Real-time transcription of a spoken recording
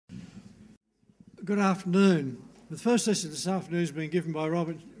Good afternoon. The first lesson this afternoon has been given by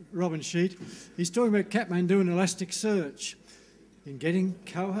Robin Sheat. He's talking about Catmandu and Elasticsearch in getting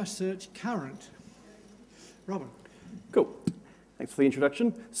Koha search current. Robin. Cool. Thanks for the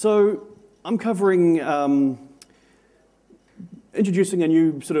introduction. So I'm covering introducing a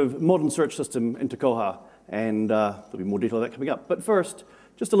new sort of modern search system into Koha, and there'll be more detail of that coming up. But first,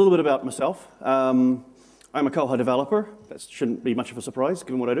 just a little bit about myself. I'm a Koha developer. That shouldn't be much of a surprise,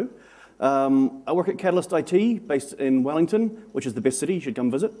 given what I do. I work at Catalyst IT, based in Wellington, which is the best city. You should come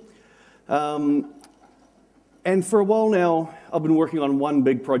visit. And for a while now, I've been working on one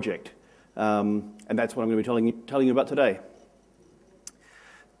big project, and that's what I'm going to be telling you about today.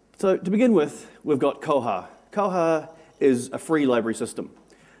 So to begin with, we've got Koha. Koha is a free library system.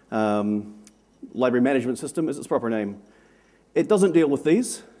 Library management system is its proper name. It doesn't deal with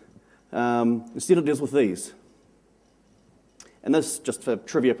these. Instead, it deals with these. And this, just for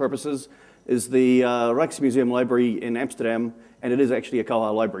trivia purposes, is the Rijksmuseum Library in Amsterdam, and it is actually a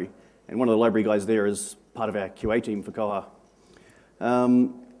Koha library. And one of the library guys there is part of our QA team for Koha.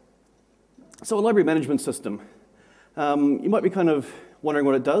 So a library management system. You might be kind of wondering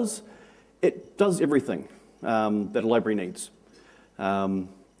what it does. It does everything that a library needs.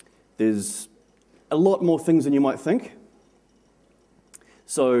 There's a lot more things than you might think.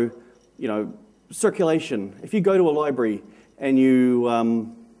 So, you know, circulation. If you go to a library and you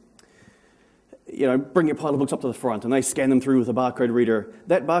bring your pile of books up to the front and they scan them through with a barcode reader,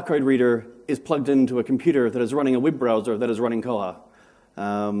 that barcode reader is plugged into a computer that is running a web browser that is running Koha.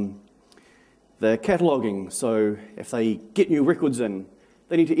 The cataloging, so if they get new records in,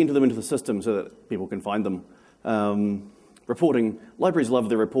 they need to enter them into the system so that people can find them. Reporting, libraries love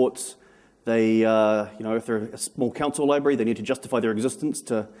their reports. They, if they're a small council library, they need to justify their existence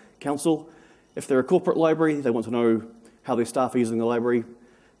to council. If they're a corporate library, they want to know how their staff are using the library.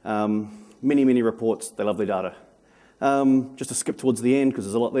 Many, many reports, they love their data. Just to skip towards the end, because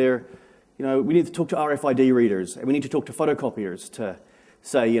there's a lot there, we need to talk to RFID readers, and we need to talk to photocopiers to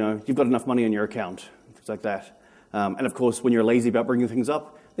say, you've got enough money in your account, things like that. And of course, when you're lazy about bringing things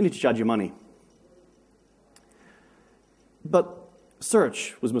up, they need to charge you money. But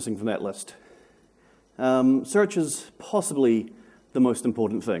search was missing from that list. Search is possibly the most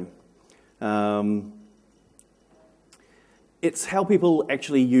important thing. It's how people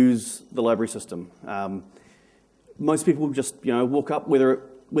actually use the library system. Most people just walk up, whether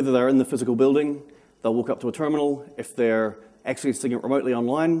they're in the physical building, they'll walk up to a terminal. If they're accessing it remotely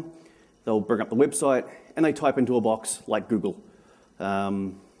online, they'll bring up the website and they type into a box like Google.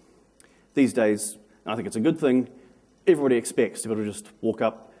 These days, and I think it's a good thing, everybody expects to be able to just walk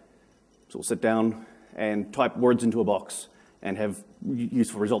up, sort of sit down and type words into a box and have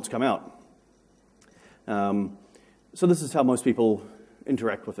useful results come out. So this is how most people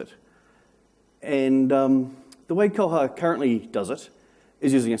interact with it. And the way Koha currently does it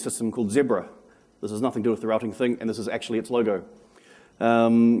is using a system called Zebra. This has nothing to do with the routing thing, and this is actually its logo.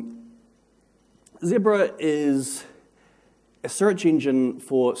 Zebra is a search engine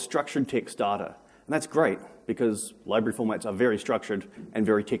for structured text data. And that's great, because library formats are very structured and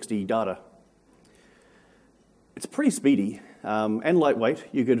very texty data. It's pretty speedy and lightweight.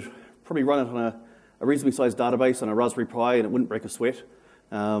 You could probably run it on a reasonably sized database on a Raspberry Pi and it wouldn't break a sweat.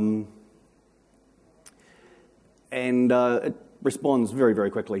 It responds very, very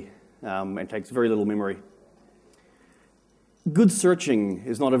quickly and takes very little memory. Good searching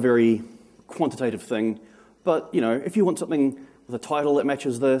is not a very quantitative thing, but if you want something with a title that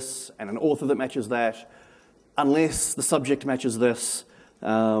matches this and an author that matches that, unless the subject matches this,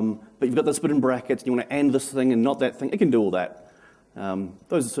 but you've got this bit in brackets and you want to end this thing and not that thing, it can do all that.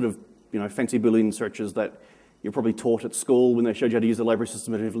 Those are sort of fancy Boolean searches that you're probably taught at school when they showed you how to use the library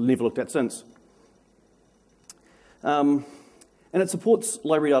system and have never looked at since. And it supports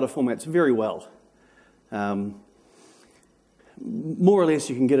library data formats very well. More or less,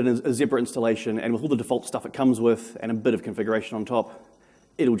 you can get a Zebra installation, and with all the default stuff it comes with and a bit of configuration on top,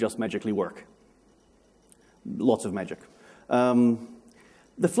 it'll just magically work. Lots of magic. The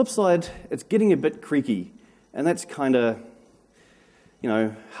flip side, it's getting a bit creaky, and that's kind of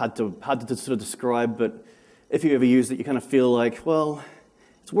hard to sort of describe, but if you ever use it, you kind of feel like, well,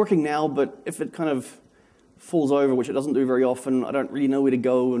 it's working now, but if it kind of falls over, which it doesn't do very often, I don't really know where to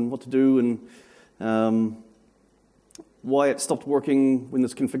go and what to do, and why it stopped working when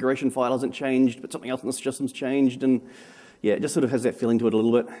this configuration file hasn't changed, but something else in the system's changed, and yeah, it just sort of has that feeling to it a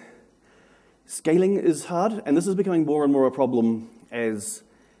little bit. Scaling is hard, and this is becoming more and more a problem as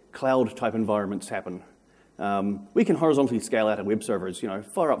cloud-type environments happen. We can horizontally scale out our web servers,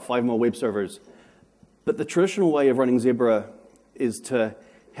 fire up 5 more web servers. But the traditional way of running Zebra is to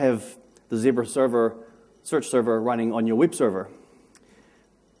have the Zebra search server running on your web server.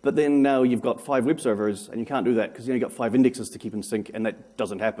 But then now you've got 5 web servers, and you can't do that because you only got 5 indexes to keep in sync, and that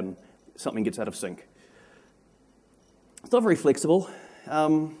doesn't happen. Something gets out of sync. It's not very flexible.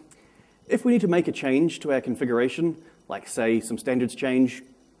 If we need to make a change to our configuration, like say some standards change,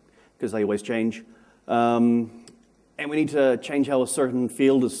 because they always change, and we need to change how a certain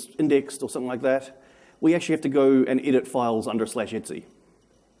field is indexed or something like that, we actually have to go and edit files under /etc.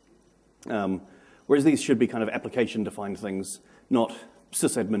 Whereas these should be kind of application-defined things, not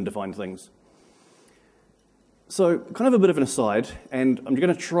sysadmin-defined things. So kind of a bit of an aside, and I'm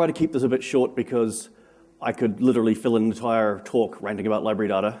going to try to keep this a bit short because I could literally fill an entire talk ranting about library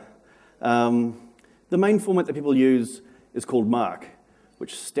data. The main format that people use is called MARC,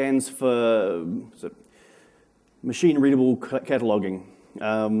 which stands for machine-readable cataloging.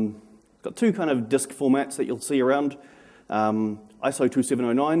 Got 2 kind of disk formats that you'll see around. ISO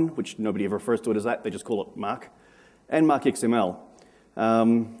 2709, which nobody ever refers to it as that, they just call it MARC, and MARC XML.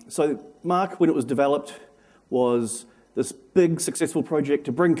 So MARC, when it was developed, was this big, successful project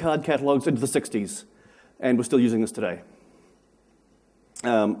to bring card catalogs into the 60s, and we're still using this today.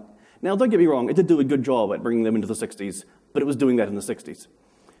 Now, don't get me wrong, it did do a good job at bringing them into the 60s, but it was doing that in the 60s.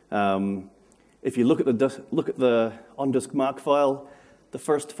 If you look at the on-disk MARC file, the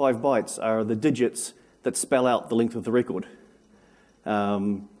first 5 bytes are the digits that spell out the length of the record.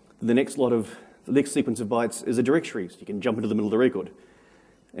 The next sequence of bytes is a directory, so you can jump into the middle of the record.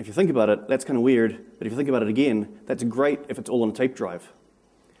 And if you think about it, that's kind of weird, but if you think about it again, that's great if it's all on a tape drive.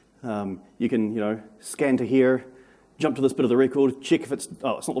 You can, scan to here, jump to this bit of the record, check if it's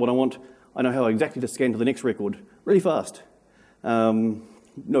not the one I want. I know how exactly to scan to the next record really fast.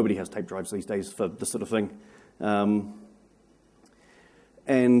 Nobody has tape drives these days for this sort of thing.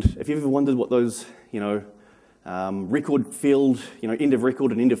 And if you've ever wondered what those, record field, end of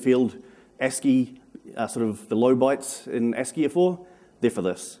record and end of field ASCII, sort of the low bytes in ASCII are for, they're for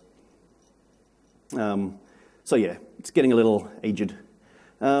this. So yeah, it's getting a little aged.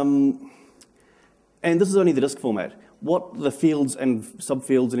 And this is only the disk format. What the fields and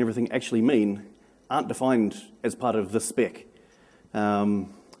subfields and everything actually mean aren't defined as part of this spec. They're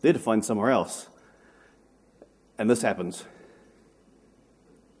defined somewhere else. And this happens.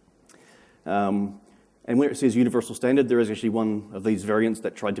 And where it says universal standard, there is actually one of these variants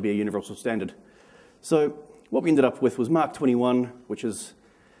that tried to be a universal standard. So what we ended up with was MARC 21, which is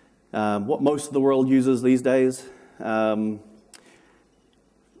what most of the world uses these days.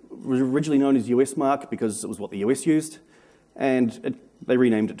 Was originally known as US MARC because it was what the US used, and they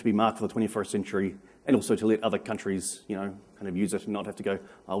renamed it to be MARC for the 21st century, and also to let other countries, kind of use it and not have to go,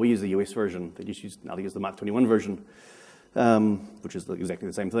 oh, we use the US version. They just use the MARC 21 version, which is exactly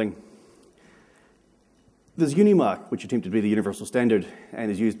the same thing. There's UniMARC, which attempted to be the universal standard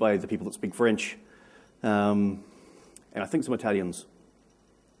and is used by the people that speak French, and I think some Italians.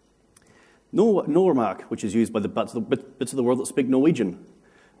 NorMARC, which is used by the bits of the world that speak Norwegian.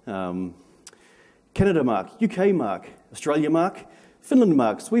 Canada MARC, UK MARC, Australia MARC, Finland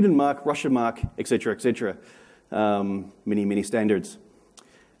MARC, Sweden MARC, Russia MARC, etc., etc. Many, many standards.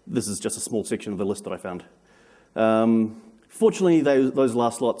 This is just a small section of the list that I found. Fortunately, those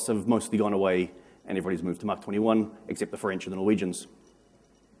last lots have mostly gone away, and everybody's moved to MARC 21, except the French and the Norwegians.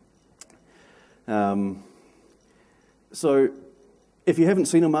 So, if you haven't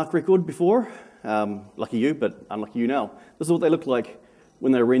seen a MARC record before, lucky you, but unlucky you now, this is what they look like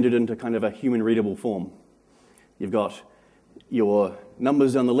when they're rendered into kind of a human-readable form. You've got your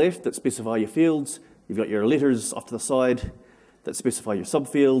numbers on the left that specify your fields, you've got your letters off to the side that specify your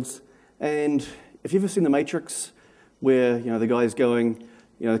subfields, and if you've ever seen The Matrix, where the guy's going,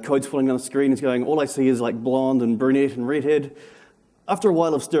 the code's falling down the screen, he's going, all I see is like blonde and brunette and redhead. After a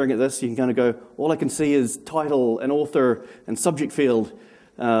while of staring at this, you can kind of go, all I can see is title and author and subject field.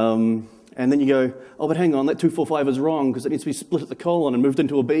 And then you go, oh, but hang on, that 245 is wrong because it needs to be split at the colon and moved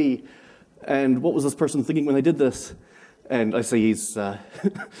into a B. And what was this person thinking when they did this? And I see he's had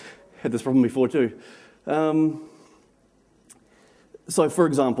this problem before too. So for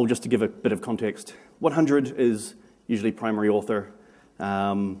example, just to give a bit of context, 100 is usually primary author.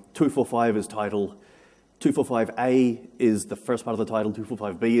 245 is title. 245A is the first part of the title.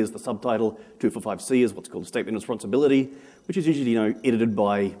 245B is the subtitle. 245C is what's called a statement of responsibility, which is usually edited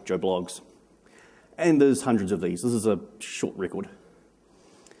by Joe Bloggs. And there's hundreds of these. This is a short record.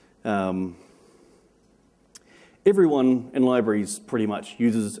 Everyone in libraries pretty much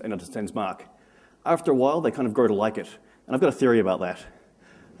uses and understands MARC. After a while, they kind of grow to like it. And I've got a theory about that.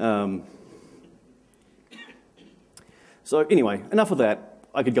 So anyway, enough of that.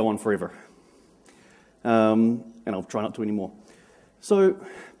 I could go on forever. And I'll try not to anymore. So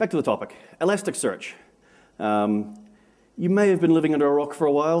back to the topic, Elasticsearch. You may have been living under a rock for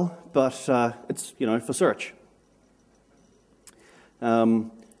a while, but it's, for search.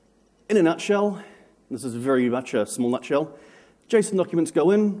 In a nutshell, this is very much a small nutshell, JSON documents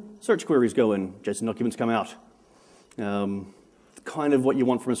go in, search queries go in, JSON documents come out. Kind of what you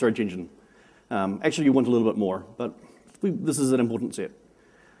want from a search engine. Actually, you want a little bit more, but this is an important set.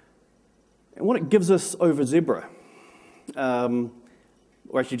 And what it gives us over Zebra,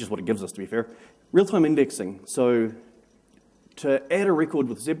 or actually just what it gives us, to be fair, real-time indexing. So to add a record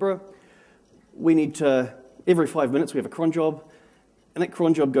with Zebra, we need to, every 5 minutes, we have a cron job, and that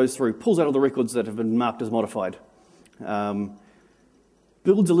cron job goes through, pulls out all the records that have been marked as modified,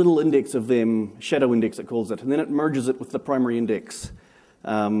 builds a little index of them, shadow index it calls it, and then it merges it with the primary index.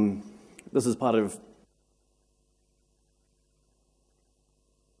 This is part of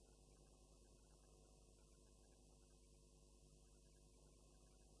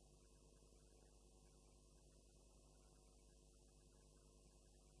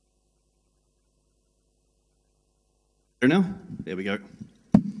now? There we go.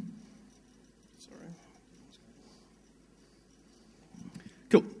 Sorry.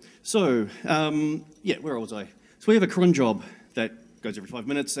 Cool. So, yeah, where was I? So we have a cron job that goes every 5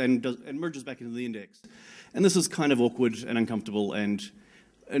 minutes and merges back into the index. And this is kind of awkward and uncomfortable and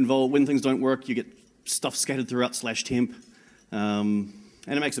involved. When things don't work, you get stuff scattered throughout /temp, and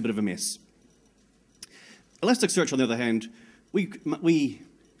it makes a bit of a mess. Elasticsearch, on the other hand, we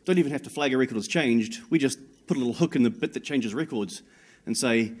don't even have to flag a record as changed. We just put a little hook in the bit that changes records and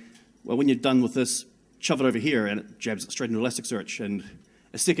say, well, when you're done with this, shove it over here, and it jabs it straight into Elasticsearch, and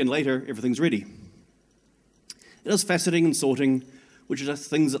a second later, everything's ready. It does faceting and sorting, which are just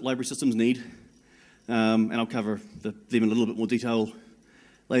things that library systems need, and I'll cover them in a little bit more detail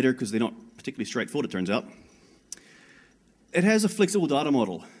later, because they're not particularly straightforward, it turns out. It has a flexible data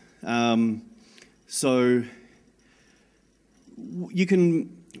model, so you can,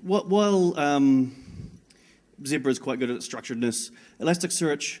 while Zebra is quite good at structuredness,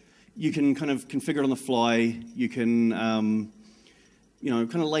 Elasticsearch, you can kind of configure it on the fly. You can, kind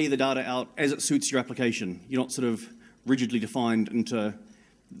of lay the data out as it suits your application. You're not sort of rigidly defined into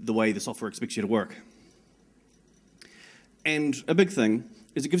the way the software expects you to work. And a big thing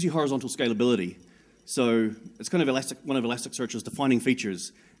is it gives you horizontal scalability. So it's kind of one of Elasticsearch's defining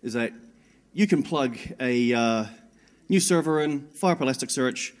features is that you can plug a new server in, fire up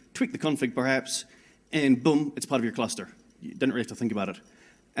Elasticsearch, tweak the config perhaps, and boom, it's part of your cluster. You don't really have to think about it.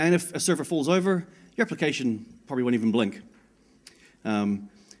 And if a server falls over, your application probably won't even blink.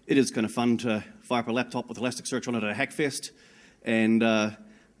 It is kind of fun to fire up a laptop with Elasticsearch on it at a Hackfest and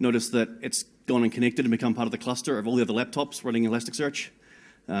notice that it's gone and connected and become part of the cluster of all the other laptops running Elasticsearch.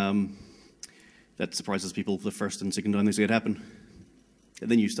 That surprises people the first and second time they see it happen. And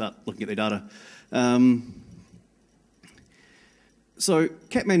then you start looking at their data. So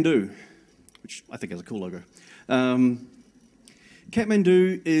Catmandu, which I think has a cool logo.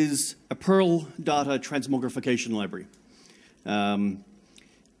 Catmandu is a Perl data transmogrification library.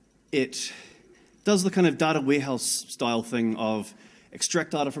 It does the kind of data warehouse style thing of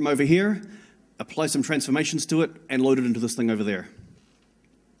extract data from over here, apply some transformations to it, and load it into this thing over there.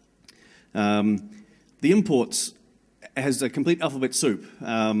 The imports has a complete alphabet soup.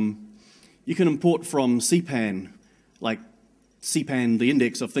 You can import from CPAN, like CPAN, the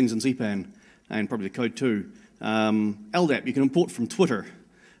index of things in CPAN, and probably the code too. LDAP, you can import from Twitter.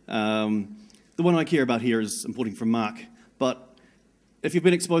 The one I care about here is importing from Mark, but if you've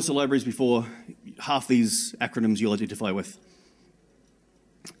been exposed to libraries before, half these acronyms you'll identify with.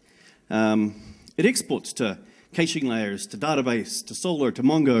 It exports to caching layers, to database, to Solr, to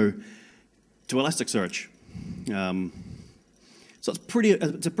Mongo, to Elasticsearch. So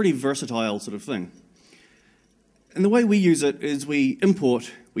it's a pretty versatile sort of thing. And the way we use it is we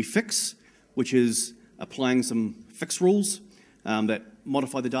import, we fix, which is applying some fix rules that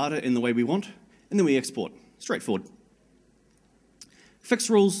modify the data in the way we want, and then we export. Straightforward. Fix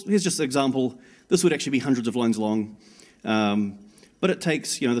rules, here's just an example. This would actually be hundreds of lines long, but it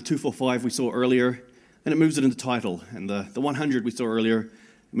takes the 245 we saw earlier, and it moves it into title, and the 100 we saw earlier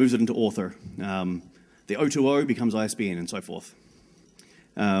moves it into author. The 020 becomes ISBN, and so forth.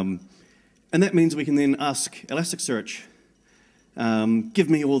 And that means we can then ask Elasticsearch, give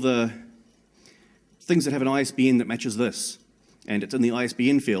me all the things that have an ISBN that matches this. And it's in the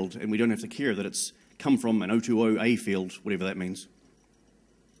ISBN field, and we don't have to care that it's come from an 020A field, whatever that means.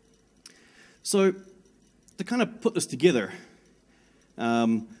 So to kind of put this together,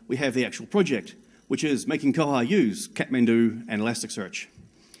 we have the actual project, which is making Koha use Catmandu and Elasticsearch,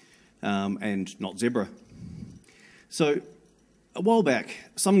 and not Zebra. So a while back,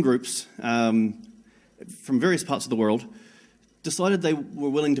 some groups from various parts of the world decided they were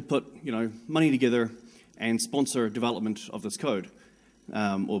willing to put money together and sponsor development of this code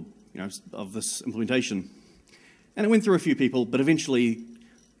or of this implementation. And it went through a few people, but eventually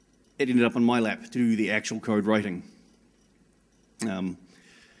it ended up on my lap to do the actual code writing. And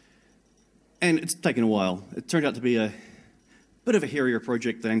it's taken a while. It turned out to be a bit of a hairier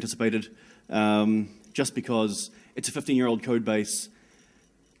project than anticipated, just because it's a 15-year-old code base.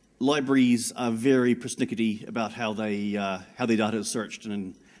 Libraries are very persnickety about how their data is searched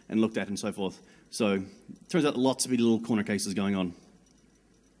and looked at and so forth. So it turns out lots of little corner cases going on.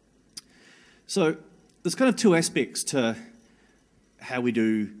 So there's kind of two aspects to how we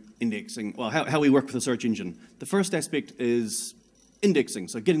do indexing, well, how we work with a search engine. The first aspect is indexing,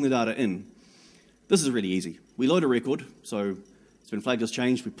 so getting the data in. This is really easy. We load a record, so it's been flagged as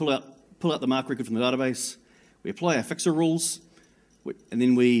changed. We pull out the mark record from the database. We apply our fixer rules, and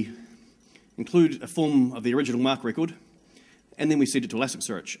then we include a form of the original mark record, and then we send it to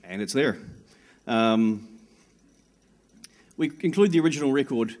Elasticsearch, and it's there. We include the original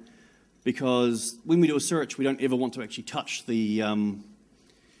record because when we do a search, we don't ever want to actually touch the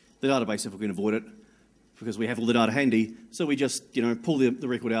database if we can avoid it, because we have all the data handy. So we just pull the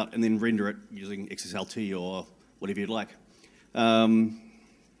record out and then render it using XSLT or whatever you'd like. And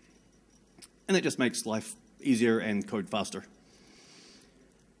that just makes life easier and code faster.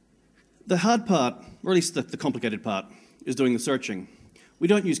 The hard part, or at least the complicated part, is doing the searching. We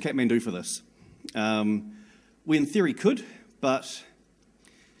don't use Catmandu for this. We in theory could, but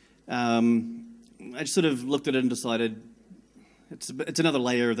I just sort of looked at it and decided it's another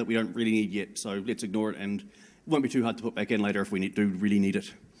layer that we don't really need yet, so let's ignore it, and it won't be too hard to put back in later if we do really need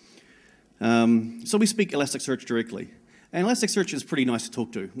it. So we speak Elasticsearch directly. And Elasticsearch is pretty nice to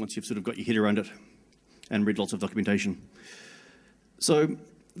talk to once you've sort of got your head around it and read lots of documentation. So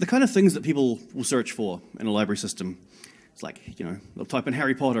the kind of things that people will search for in a library system, it's like, they'll type in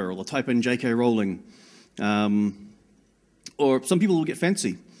Harry Potter or they'll type in J.K. Rowling. Or some people will get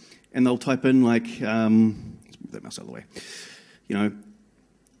fancy and they'll type in like, let's move that mouse out of the way,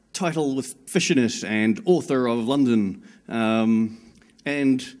 title with fish in it and author of London.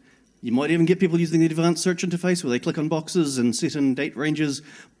 And you might even get people using the advanced search interface where they click on boxes and set in date ranges,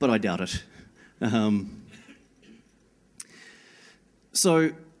 but I doubt it.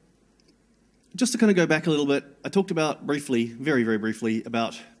 So just to kind of go back a little bit, I talked about briefly, very, very briefly,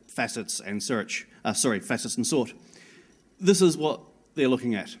 about facets and search. Facets and sort. This is what they're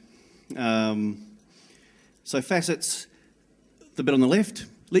looking at. So facets, the bit on the left,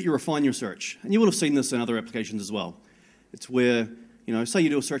 let you refine your search. And you will have seen this in other applications as well. It's where, say you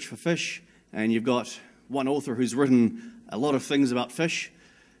do a search for fish and you've got one author who's written a lot of things about fish,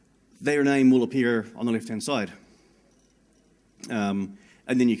 their name will appear on the left-hand side. And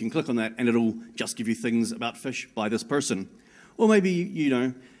then you can click on that and it'll just give you things about fish by this person. Or maybe,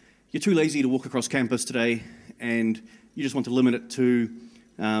 you're too lazy to walk across campus today and you just want to limit it to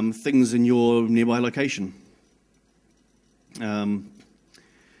things in your nearby location.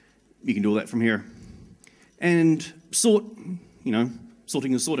 You can do all that from here. And sort,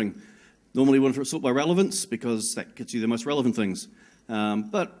 sorting is sorting. Normally we want to sort by relevance because that gets you the most relevant things.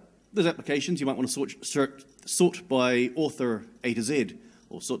 But there's applications you might want to sort by author A to Z,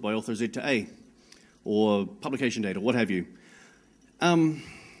 or sort by author Z to A, or publication date, or what have you.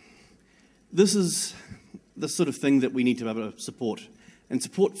 This is the sort of thing that we need to be able to support, and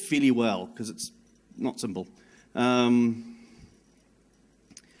support fairly well, because it's not simple.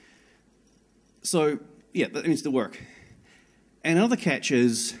 So, yeah, that needs to work. And another catch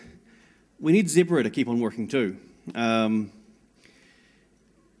is we need Zebra to keep on working too.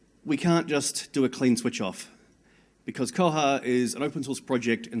 We can't just do a clean switch off, because Koha is an open source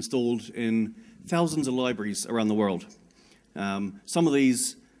project installed in thousands of libraries around the world. Some of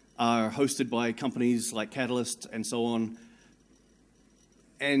these are hosted by companies like Catalyst and so on.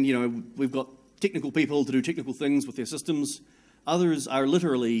 And we've got technical people to do technical things with their systems. Others are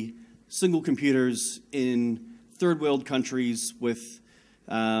literally single computers in third world countries with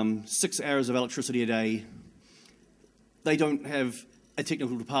 6 hours of electricity a day. They don't have a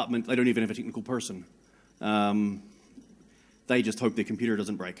technical department. They don't even have a technical person. They just hope their computer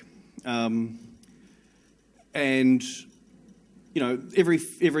doesn't break. And every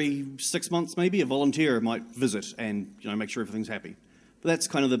 6 months maybe a volunteer might visit and make sure everything's happy. But that's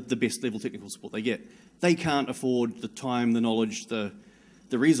kind of the best level technical support they get. They can't afford the time, the knowledge, the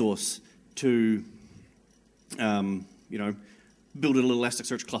resource to build a little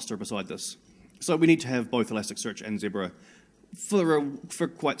Elasticsearch cluster beside this. So we need to have both Elasticsearch and Zebra for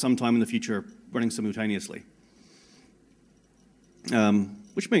quite some time in the future running simultaneously.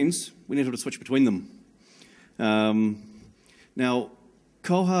 which means we need to switch between them. Now,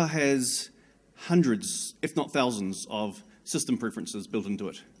 Koha has hundreds, if not thousands, of system preferences built into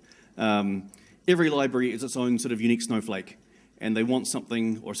it. Every library is its own sort of unique snowflake, and they want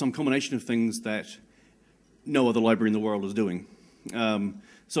something or some combination of things that no other library in the world is doing.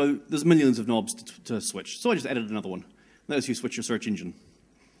 So there's millions of knobs to switch. So I just added another one. That is you switch your search engine.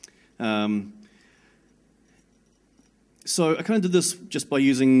 So I kind of did this just by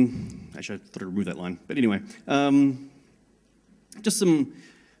using, actually I thought I'd remove that line, but anyway. So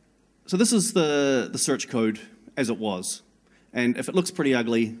this is the search code as it was. And if it looks pretty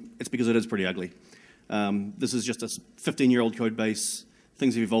ugly, it's because it is pretty ugly. This is just a 15-year-old code base.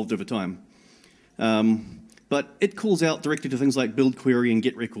 Things have evolved over time. But it calls out directly to things like build query and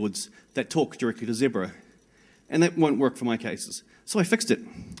get records that talk directly to Zebra. And that won't work for my cases. So I fixed it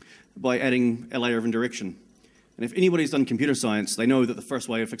by adding a layer of indirection. And if anybody's done computer science, they know that the first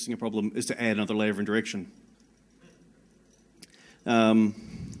way of fixing a problem is to add another layer of indirection.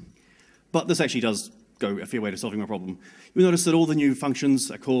 But this actually does go a fair way to solving my problem. You'll notice that all the new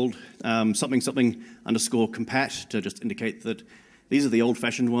functions are called something underscore compat to just indicate that these are the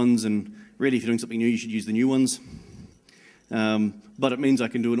old-fashioned ones, and really if you're doing something new, you should use the new ones. But it means I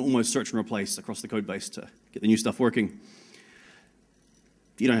can do an almost search and replace across the code base to get the new stuff working.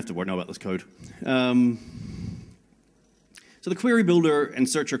 You don't have to know about this code. So the query builder and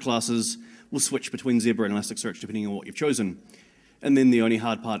searcher classes will switch between Zebra and Elasticsearch depending on what you've chosen. And then the only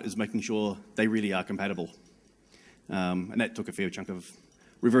hard part is making sure they really are compatible. And that took a fair chunk of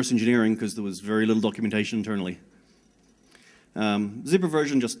reverse engineering because there was very little documentation internally. Zebra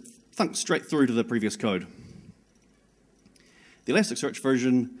version just thunks straight through to the previous code. The Elasticsearch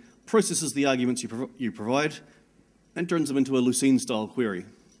version processes the arguments you provide and turns them into a Lucene-style query,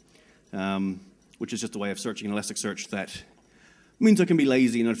 which is just a way of searching in Elasticsearch that means I can be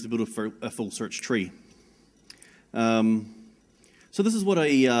lazy and I have to build a full search tree. So this is what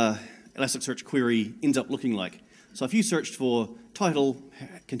a Elasticsearch query ends up looking like. So if you searched for title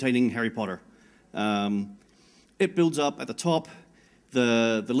containing Harry Potter, it builds up at the top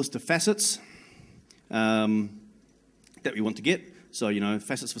the list of facets that we want to get. So, you know,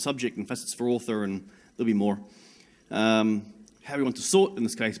 facets for subject and facets for author, and there'll be more. How we want to sort, in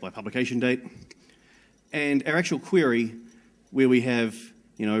this case, by publication date. And our actual query, where we have,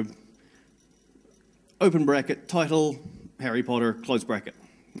 you know, open bracket, title, Harry Potter, close bracket.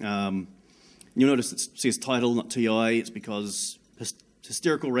 You'll notice it says title, not TI. It's because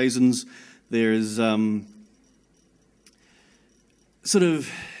hysterical reasons. There's sort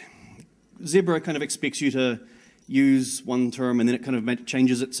of, Zebra kind of expects you to use one term and then it kind of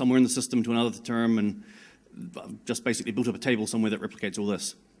changes it somewhere in the system to another term, and just basically built up a table somewhere that replicates all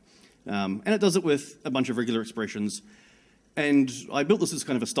this. And it does it with a bunch of regular expressions. And I built this as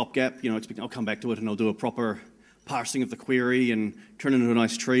kind of a stopgap, you know, expecting I'll come back to it and I'll do a proper parsing of the query and turn it into a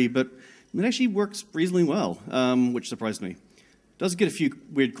nice tree, but it actually works reasonably well, which surprised me. It does get a few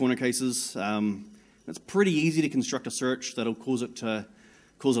weird corner cases. It's pretty easy to construct a search that'll cause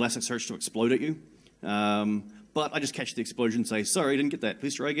Elasticsearch to explode at you. But I just catch the explosion and say, sorry, I didn't get that,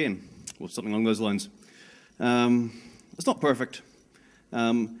 please try again, or something along those lines. It's not perfect.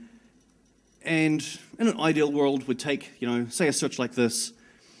 And in an ideal world would take, you know, say a search like this,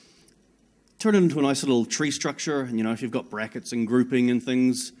 turn it into a nice little tree structure, and, you know, if you've got brackets and grouping and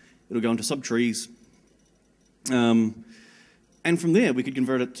things, it'll go into subtrees. And from there, we could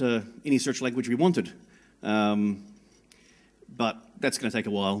convert it to any search language we wanted. But that's going to take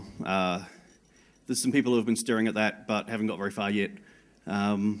a while. There's some people who have been staring at that, but haven't got very far yet.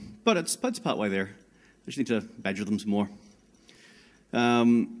 But it's part way there. I just need to badger them some more.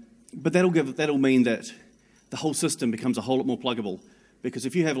 But that'll mean that the whole system becomes a whole lot more pluggable. Because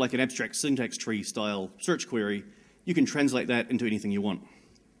if you have like an abstract syntax tree style search query, you can translate that into anything you want.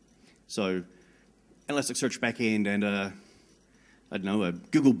 So Elasticsearch backend and I don't know, a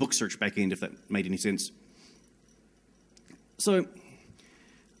Google book search backend, if that made any sense. So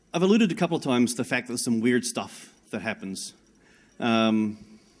I've alluded a couple of times to the fact that there's some weird stuff that happens. So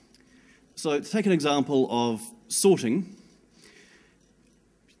to take an example of sorting,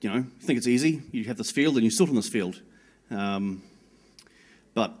 you know, think it's easy. You have this field and you sort on this field.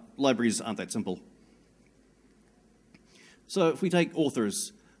 But libraries aren't that simple. So if we take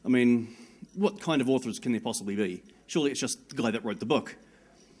authors, I mean, what kind of authors can there possibly be? Surely it's just the guy that wrote the book.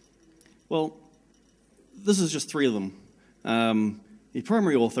 Well, this is just three of them. The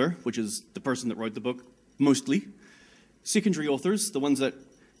primary author, which is the person that wrote the book, mostly. Secondary authors, the ones that,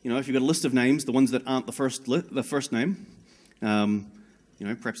 you know, if you've got a list of names, the ones that aren't the first name. You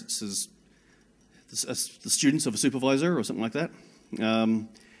know, perhaps it's the students of a supervisor or something like that.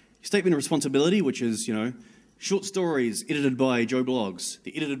 Statement of responsibility, which is, short stories edited by Joe Blogs.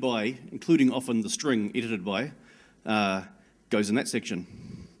 The edited by, including often the string edited by, goes in that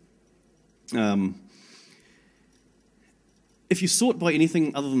section. If you sort by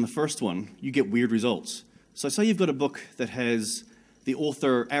anything other than the first one, you get weird results. So say you've got a book that has the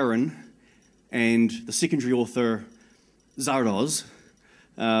author Aaron and the secondary author Zardoz,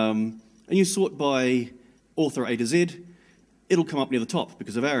 and you sort by author A to Z, it'll come up near the top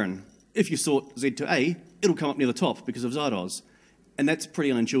because of Aaron. If you sort Z to A, it'll come up near the top because of Zardoz. And that's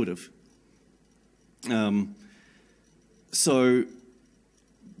pretty unintuitive. But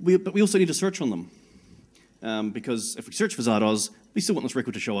we also need to search on them. Because if we search for Zardoz, we still want this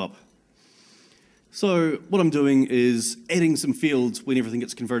record to show up. So what I'm doing is adding some fields when everything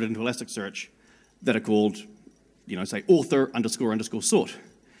gets converted into Elasticsearch that are called, say author __ sort.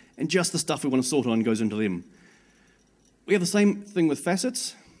 And just the stuff we want to sort on goes into them. We have the same thing with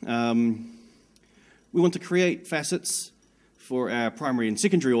facets. We want to create facets for our primary and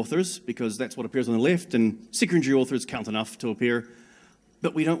secondary authors because that's what appears on the left, and secondary authors count enough to appear.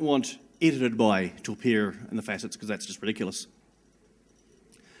 But we don't want edited by to appear in the facets because that's just ridiculous.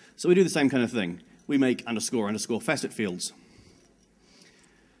 So we do the same kind of thing. We make __ facet fields.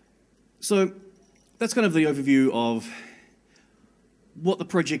 So that's kind of the overview of what the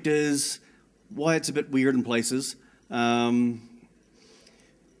project is, why it's a bit weird in places.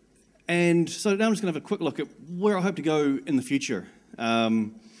 And so now I'm just going to have a quick look at where I hope to go in the future.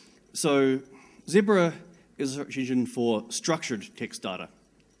 So Zebra is a search engine for structured text data.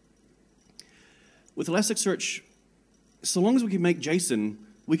 With Elasticsearch, so long as we can make JSON,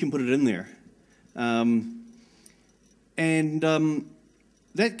 we can put it in there.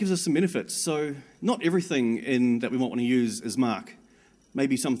 That gives us some benefits. So not everything that we might want to use is Mark.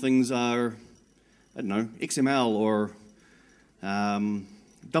 Maybe some things are, I don't know, XML or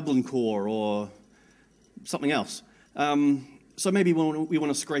Dublin Core or something else. So maybe we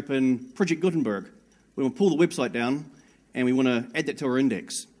want to scrape in Project Gutenberg. We want to pull the website down and we want to add that to our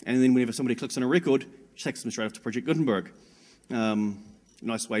index. And then whenever somebody clicks on a record, it takes them straight off to Project Gutenberg.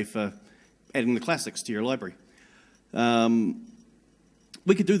 Nice way for adding the classics to your library.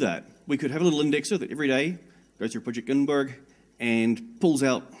 We could do that. We could have a little indexer that every day goes through Project Gutenberg and pulls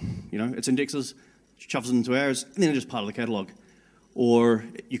out, its indexes, shoves it into ours, and then it's just part of the catalog. Or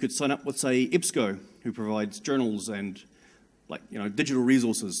you could sign up with, say, EBSCO, who provides journals and digital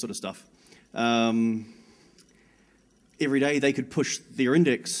resources sort of stuff. Every day they could push their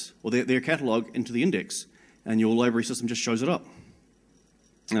index or their catalog into the index, and your library system just shows it up.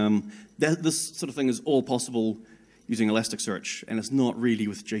 This sort of thing is all possible using Elasticsearch, and it's not really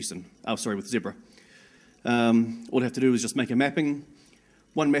with JSON. With Zebra. All you have to do is just make a mapping.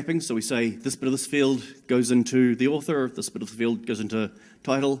 One mapping, so we say this bit of this field goes into the author, this bit of the field goes into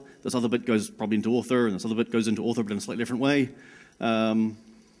title, this other bit goes probably into author, and this other bit goes into author but in a slightly different way. And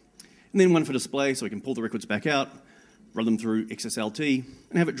then one for display, so we can pull the records back out, run them through XSLT,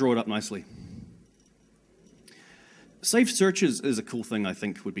 and have it draw it up nicely. Saved searches is a cool thing I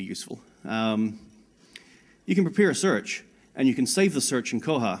think would be useful. You can prepare a search, and you can save the search in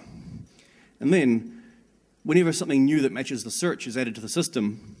Koha, and then whenever something new that matches the search is added to the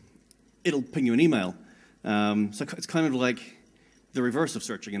system, it'll ping you an email. So it's kind of like the reverse of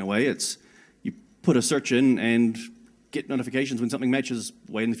searching in a way. It's you put a search in and get notifications when something matches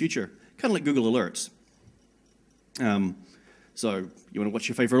way in the future, kind of like Google Alerts. So you want to watch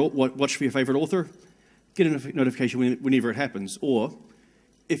for your favorite author, get a notification whenever it happens. Or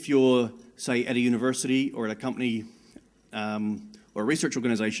if you're, say, at a university or at a company or a research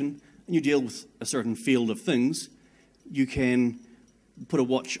organization, and you deal with a certain field of things, you can put a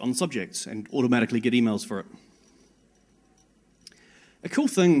watch on subjects and automatically get emails for it. A cool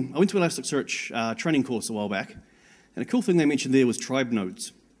thing, I went to Elasticsearch training course a while back, and a cool thing they mentioned there was tribe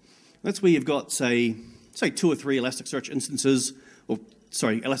nodes. That's where you've got, say 2 or 3 Elasticsearch instances,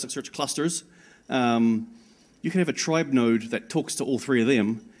 Elasticsearch clusters. You can have a tribe node that talks to all 3 of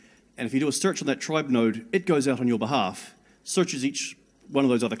them, and if you do a search on that tribe node, it goes out on your behalf, searches each one of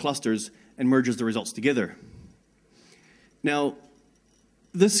those other clusters, and merges the results together. Now,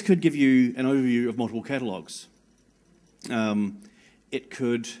 this could give you an overview of multiple catalogs. It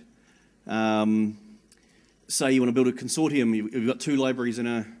could, say you want to build a consortium, you've got 2 libraries in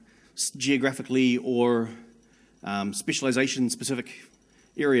a geographically or specialization-specific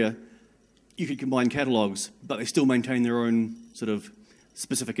area, you could combine catalogs, but they still maintain their own sort of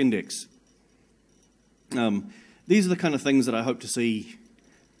specific index. These are the kind of things that I hope to see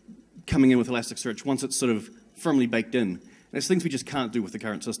coming in with Elasticsearch once it's sort of firmly baked in. And it's things we just can't do with the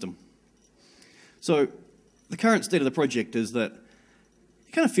current system. So the current state of the project is that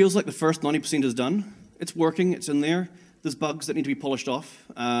it kind of feels like the first 90% is done. It's working, it's in there. There's bugs that need to be polished off.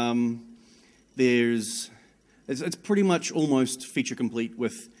 It's pretty much almost feature complete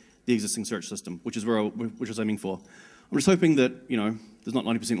with the existing search system, which is where I was aiming for. I'm just hoping that, there's not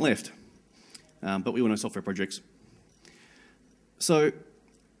 90% left, but we all know software projects. So,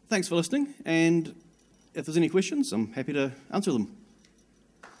 thanks for listening, and if there's any questions, I'm happy to answer them.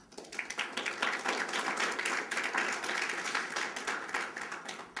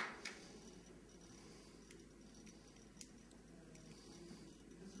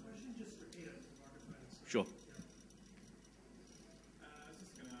 Sure. I was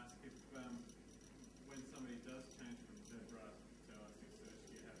just going to ask if when somebody does change from Zebra to Elasticsearch,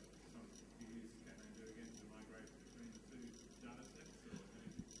 do you use Catmandu again to migrate between the two data sets?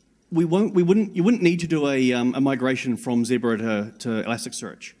 You wouldn't need to do a migration from Zebra to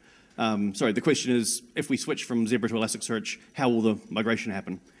Elasticsearch. Sorry, the question is, if we switch from Zebra to Elasticsearch, how will the migration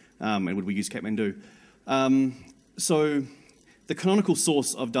happen? And would we use Catmandu? So the canonical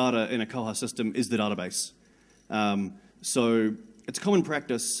source of data in a Koha system is the database. So it's common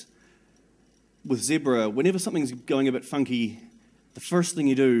practice with Zebra, whenever something's going a bit funky, the first thing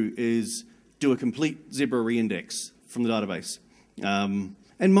you do is do a complete Zebra reindex from the database.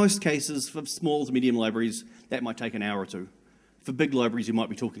 In most cases, for small to medium libraries, that might take an hour or two. For big libraries, you might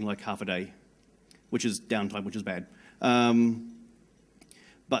be talking like half a day, which is downtime, which is bad. But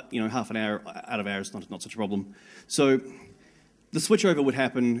half an hour out of hours is not such a problem. So the switchover would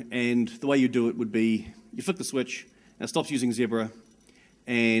happen, and the way you do it would be you flick the switch, and it stops using Zebra,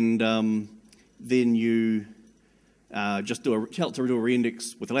 and then you just tell it to do a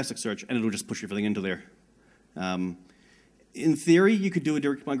reindex with Elasticsearch, and it'll just push everything into there. In theory, you could do a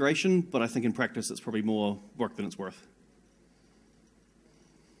direct migration, but I think in practice it's probably more work than it's worth.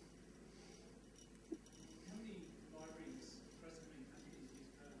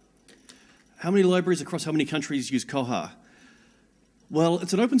 How many libraries across how many countries use Koha? Well,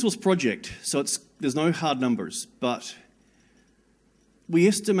 it's an open source project, so there's no hard numbers, but we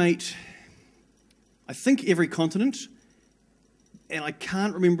estimate, I think, every continent, and I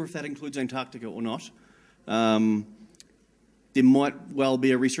can't remember if that includes Antarctica or not. There might well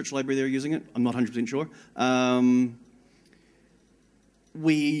be a research library there using it. I'm not 100% sure.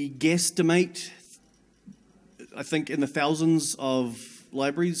 We guesstimate, I think, in the thousands of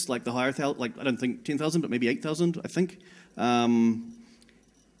libraries, like the higher, I don't think 10,000, but maybe 8,000, I think,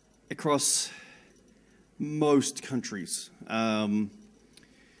 across most countries.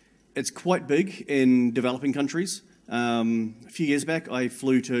 It's quite big in developing countries. A few years back, I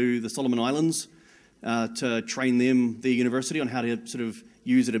flew to the Solomon Islands to train their university on how to sort of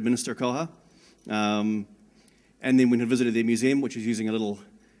use and administer Koha. And then we visited their museum, which is using a little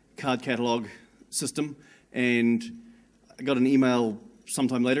card catalog system, and I got an email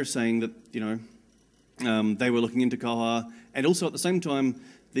sometime later saying that they were looking into Koha, and also at the same time,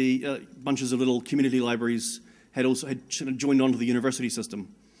 the bunches of little community libraries had sort of joined onto the university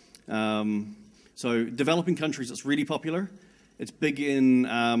system. So developing countries, it's really popular. It's big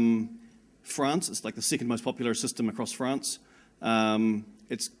in France. It's like the second most popular system across France.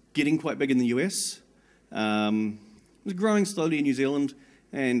 It's getting quite big in the US. It's growing slowly in New Zealand,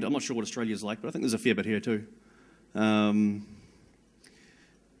 and I'm not sure what Australia's like, but I think there's a fair bit here too.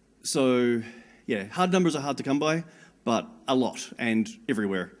 So, yeah, hard numbers are hard to come by, but a lot and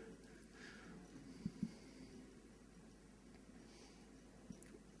everywhere.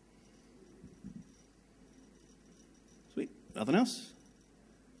 Sweet. Nothing else?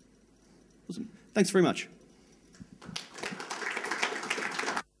 Awesome. Thanks very much.